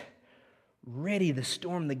fit, ready to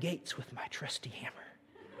storm the gates with my trusty hammer.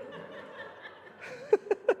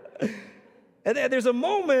 And there's a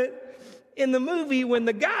moment in the movie when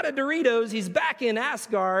the god of Doritos, he's back in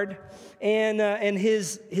Asgard and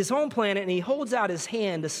his home planet, and he holds out his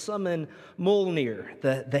hand to summon Mjolnir,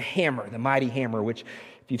 the hammer, the mighty hammer, which,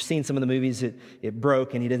 if you've seen some of the movies, it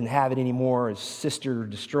broke and he doesn't have it anymore. His sister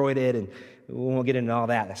destroyed it, and we won't get into all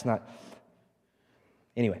that. That's not...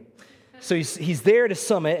 Anyway, so he's there to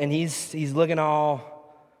summon it, and he's looking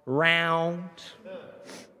all round,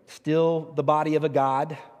 still the body of a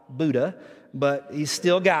god, Buddha, but he's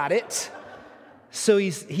still got it. So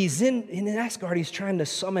he's in Asgard, he's trying to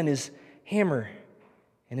summon his hammer,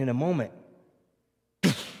 and in a moment,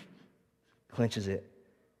 clenches it.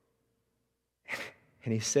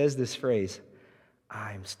 And he says this phrase,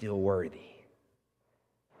 "I'm still worthy."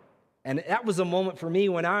 And that was a moment for me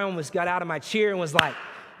when I almost got out of my chair and was like,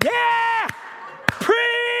 yeah,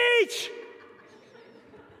 preach!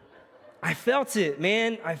 I felt it,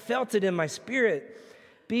 man. I felt it in my spirit.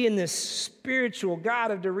 Being this spiritual god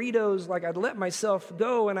of Doritos, like I'd let myself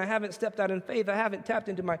go, and I haven't stepped out in faith. I haven't tapped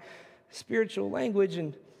into my spiritual language,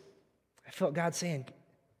 and I felt God saying,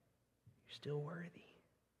 "You're still worthy.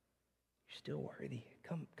 You're still worthy.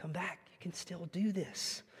 Come back. You can still do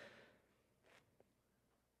this."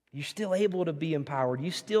 You're still able to be empowered.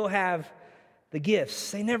 You still have the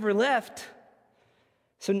gifts. They never left.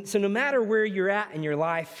 So no matter where you're at in your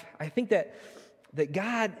life, I think that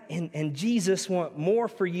God and Jesus want more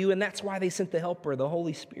for you, and that's why they sent the Helper, the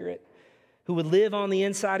Holy Spirit, who would live on the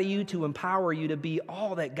inside of you to empower you to be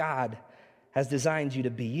all that God has designed you to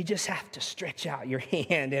be. You just have to stretch out your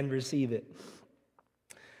hand and receive it.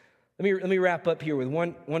 Let me wrap up here with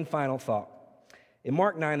one final thought. In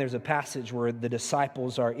Mark 9, there's a passage where the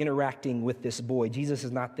disciples are interacting with this boy. Jesus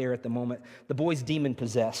is not there at the moment. The boy's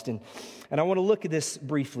demon-possessed. And I want to look at this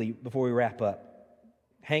briefly before we wrap up.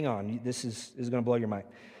 Hang on. This is going to blow your mind.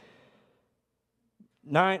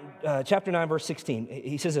 Chapter 9, verse 16.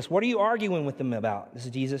 He says this, "What are you arguing with them about?" This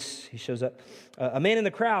is Jesus. He shows up. A man in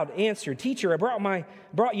the crowd answered, "Teacher, I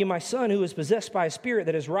brought you my son who is possessed by a spirit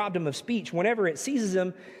that has robbed him of speech. Whenever it seizes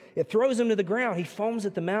him, it throws him to the ground. He foams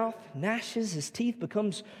at the mouth, gnashes his teeth,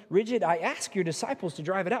 becomes rigid. I asked your disciples to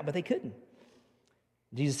drive it out, but they couldn't."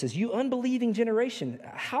 Jesus says, "You unbelieving generation,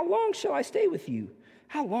 how long shall I stay with you?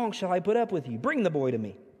 How long shall I put up with you? Bring the boy to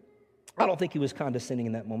me." I don't think he was condescending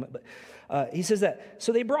in that moment, but he says that.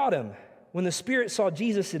 So they brought him. When the spirit saw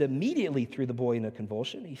Jesus, it immediately threw the boy in a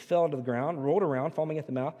convulsion. He fell to the ground, rolled around, foaming at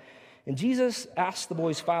the mouth. And Jesus asked the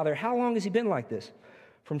boy's father, "How long has he been like this?"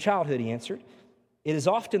 "From childhood," he answered. "It has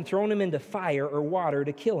often thrown him into fire or water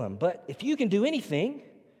to kill him. But if you can do anything,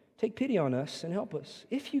 take pity on us and help us."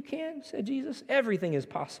 "If you can," said Jesus, "everything is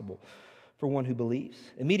possible for one who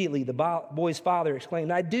believes." Immediately the boy's father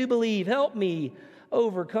exclaimed, "I do believe, help me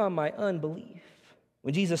overcome my unbelief."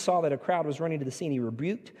 When Jesus saw that a crowd was running to the scene, he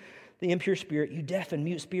rebuked the impure spirit. "You deaf and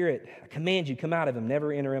mute spirit, I command you, come out of him,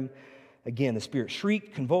 never enter him again." The spirit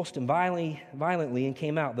shrieked, convulsed him violently, and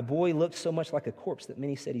came out. The boy looked so much like a corpse that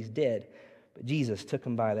many said he's dead. But Jesus took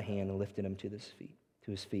him by the hand and lifted him to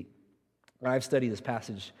his feet. I've studied this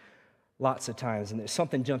passage lots of times, and there's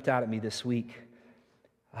something jumped out at me this week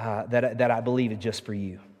that I believe is just for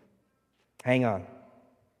you. Hang on.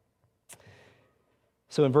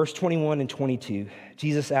 So in verse 21 and 22,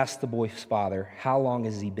 Jesus asked the boy's father, "How long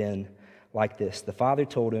has he been like this?" The father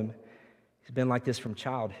told him, "He's been like this from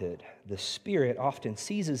childhood. The spirit often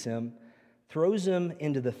seizes him, throws him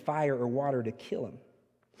into the fire or water to kill him."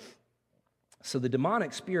 So the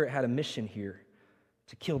demonic spirit had a mission here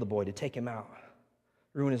to kill the boy, to take him out,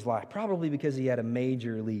 ruin his life, probably because he had a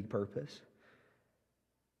major league purpose.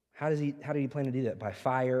 How did he plan to do that? By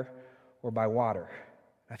fire or by water?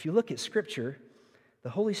 Now, if you look at Scripture, the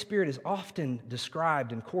Holy Spirit is often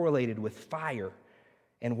described and correlated with fire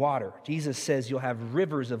and water. Jesus says you'll have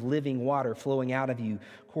rivers of living water flowing out of you,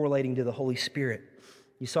 correlating to the Holy Spirit.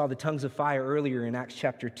 You saw the tongues of fire earlier in Acts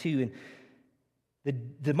chapter 2, and the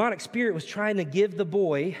demonic spirit was trying to give the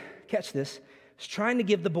boy, catch this, was trying to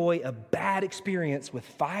give the boy a bad experience with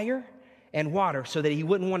fire and water so that he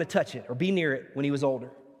wouldn't want to touch it or be near it when he was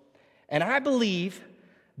older. And I believe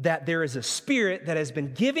that there is a spirit that has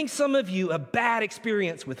been giving some of you a bad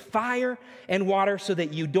experience with fire and water so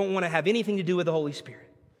that you don't want to have anything to do with the Holy Spirit.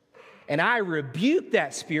 And I rebuke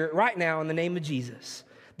that spirit right now in the name of Jesus.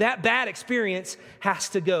 That bad experience has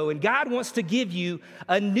to go. And God wants to give you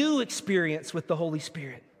a new experience with the Holy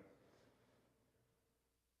Spirit.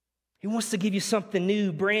 He wants to give you something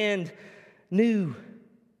new, brand new.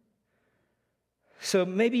 So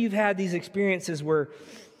maybe you've had these experiences where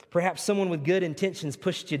perhaps someone with good intentions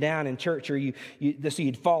pushed you down in church, or so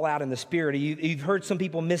you'd fall out in the Spirit. Or you've heard some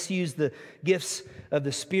people misuse the gifts of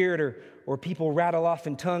the Spirit, or people rattle off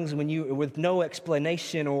in tongues with no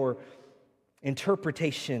explanation or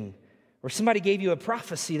interpretation. Or somebody gave you a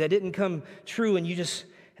prophecy that didn't come true, and you just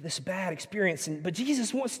had this bad experience. But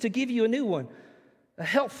Jesus wants to give you a new one, a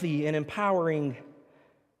healthy and empowering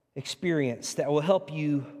experience that will help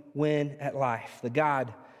you win at life, the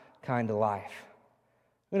God kind of life.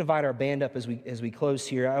 I'm going to invite our band up as we close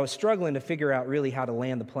here. I was struggling to figure out really how to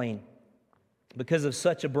land the plane because of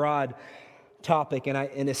such a broad topic.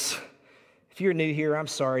 And if you're new here, I'm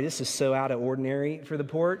sorry. This is so out of ordinary for the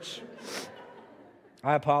porch.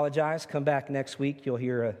 I apologize. Come back next week. You'll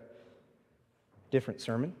hear a different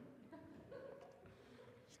sermon.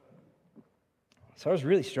 So I was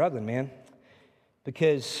really struggling, man,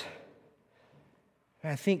 because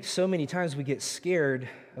I think so many times we get scared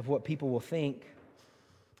of what people will think.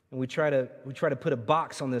 And we try to put a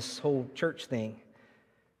box on this whole church thing.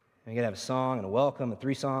 And you got to have a song and a welcome and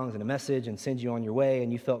 3 songs and a message and send you on your way,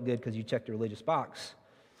 and you felt good because you checked a religious box.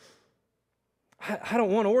 I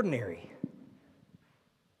don't want ordinary.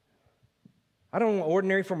 I don't want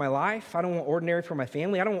ordinary for my life. I don't want ordinary for my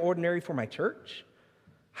family. I don't want ordinary for my church.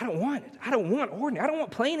 I don't want it. I don't want ordinary. I don't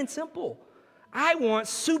want plain and simple. I want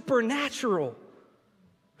supernatural.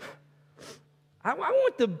 I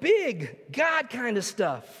want the big God kind of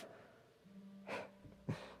stuff.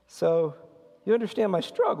 So you understand my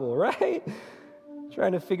struggle, right?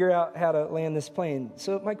 Trying to figure out how to land this plane.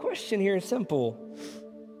 So my question here is simple.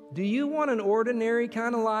 Do you want an ordinary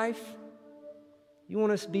kind of life? You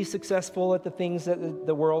want to be successful at the things that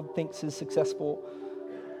the world thinks is successful?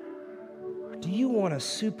 Or do you want a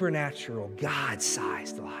supernatural,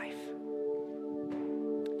 God-sized life?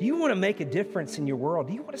 Do you want to make a difference in your world?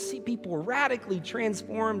 Do you want to see people radically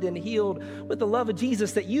transformed and healed with the love of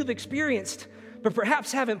Jesus that you've experienced, but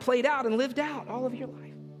perhaps haven't played out and lived out all of your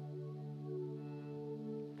life?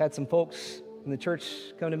 I've had some folks in the church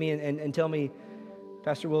come to me and tell me,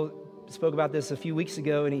 Pastor Will spoke about this a few weeks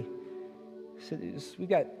ago, and he said, we've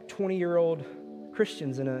got 20-year-old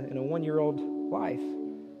Christians in a 1-year-old life.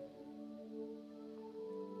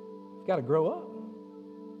 You've got to grow up.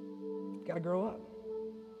 You've got to grow up.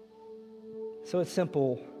 So it's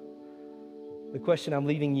simple. The question I'm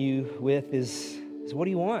leaving you with is what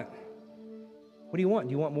do you want? What do you want?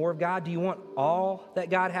 Do you want more of God? Do you want all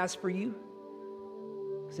that God has for you?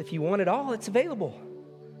 Because if you want it all, it's available.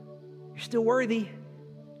 You're still worthy.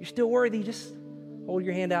 You're still worthy. Just hold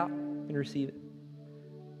your hand out and receive it.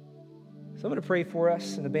 So I'm going to pray for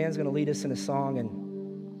us, and the band's going to lead us in a song.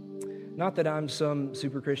 And not that I'm some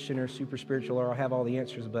super Christian or super spiritual or I'll have all the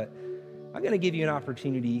answers, but I'm going to give you an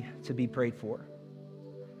opportunity to be prayed for.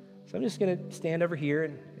 So I'm just going to stand over here,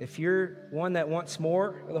 and if you're one that wants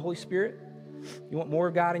more of the Holy Spirit, you want more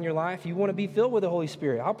of God in your life, you want to be filled with the Holy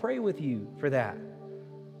Spirit, I'll pray with you for that.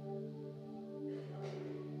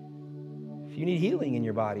 If you need healing in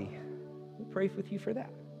your body, we'll pray with you for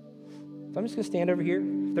that. So I'm just going to stand over here.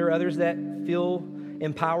 If there are others that feel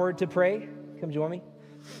empowered to pray, come join me.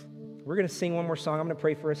 We're going to sing one more song. I'm going to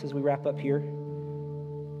pray for us as we wrap up here.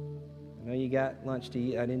 I know you got lunch to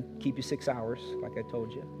eat. I didn't keep you 6 hours like I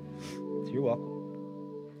told you. So you're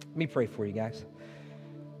welcome. Let me pray for you guys.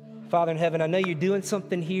 Father in heaven, I know you're doing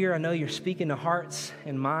something here. I know you're speaking to hearts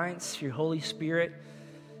and minds. Your Holy Spirit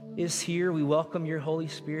is here. We welcome your Holy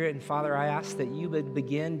Spirit. And Father, I ask that you would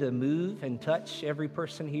begin to move and touch every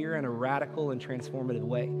person here in a radical and transformative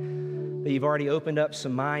way. That you've already opened up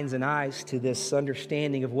some minds and eyes to this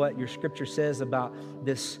understanding of what your scripture says about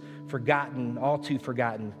this forgotten, all too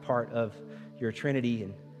forgotten part of your Trinity.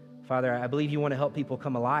 And Father, I believe you want to help people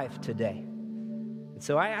come alive today. And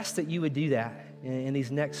so I ask that you would do that in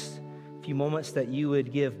these next few moments, that you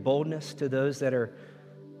would give boldness to those that are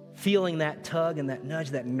feeling that tug and that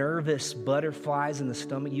nudge, that nervous butterflies in the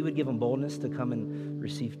stomach. You would give them boldness to come and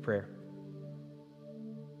receive prayer.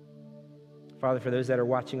 Father, for those that are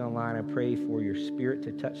watching online, I pray for your Spirit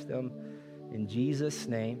to touch them in Jesus'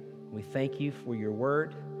 name. We thank you for your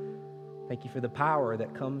word. Thank you for the power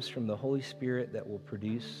that comes from the Holy Spirit that will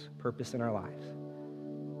produce purpose in our lives.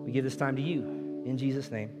 We give this time to you in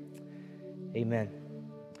Jesus' name. Amen.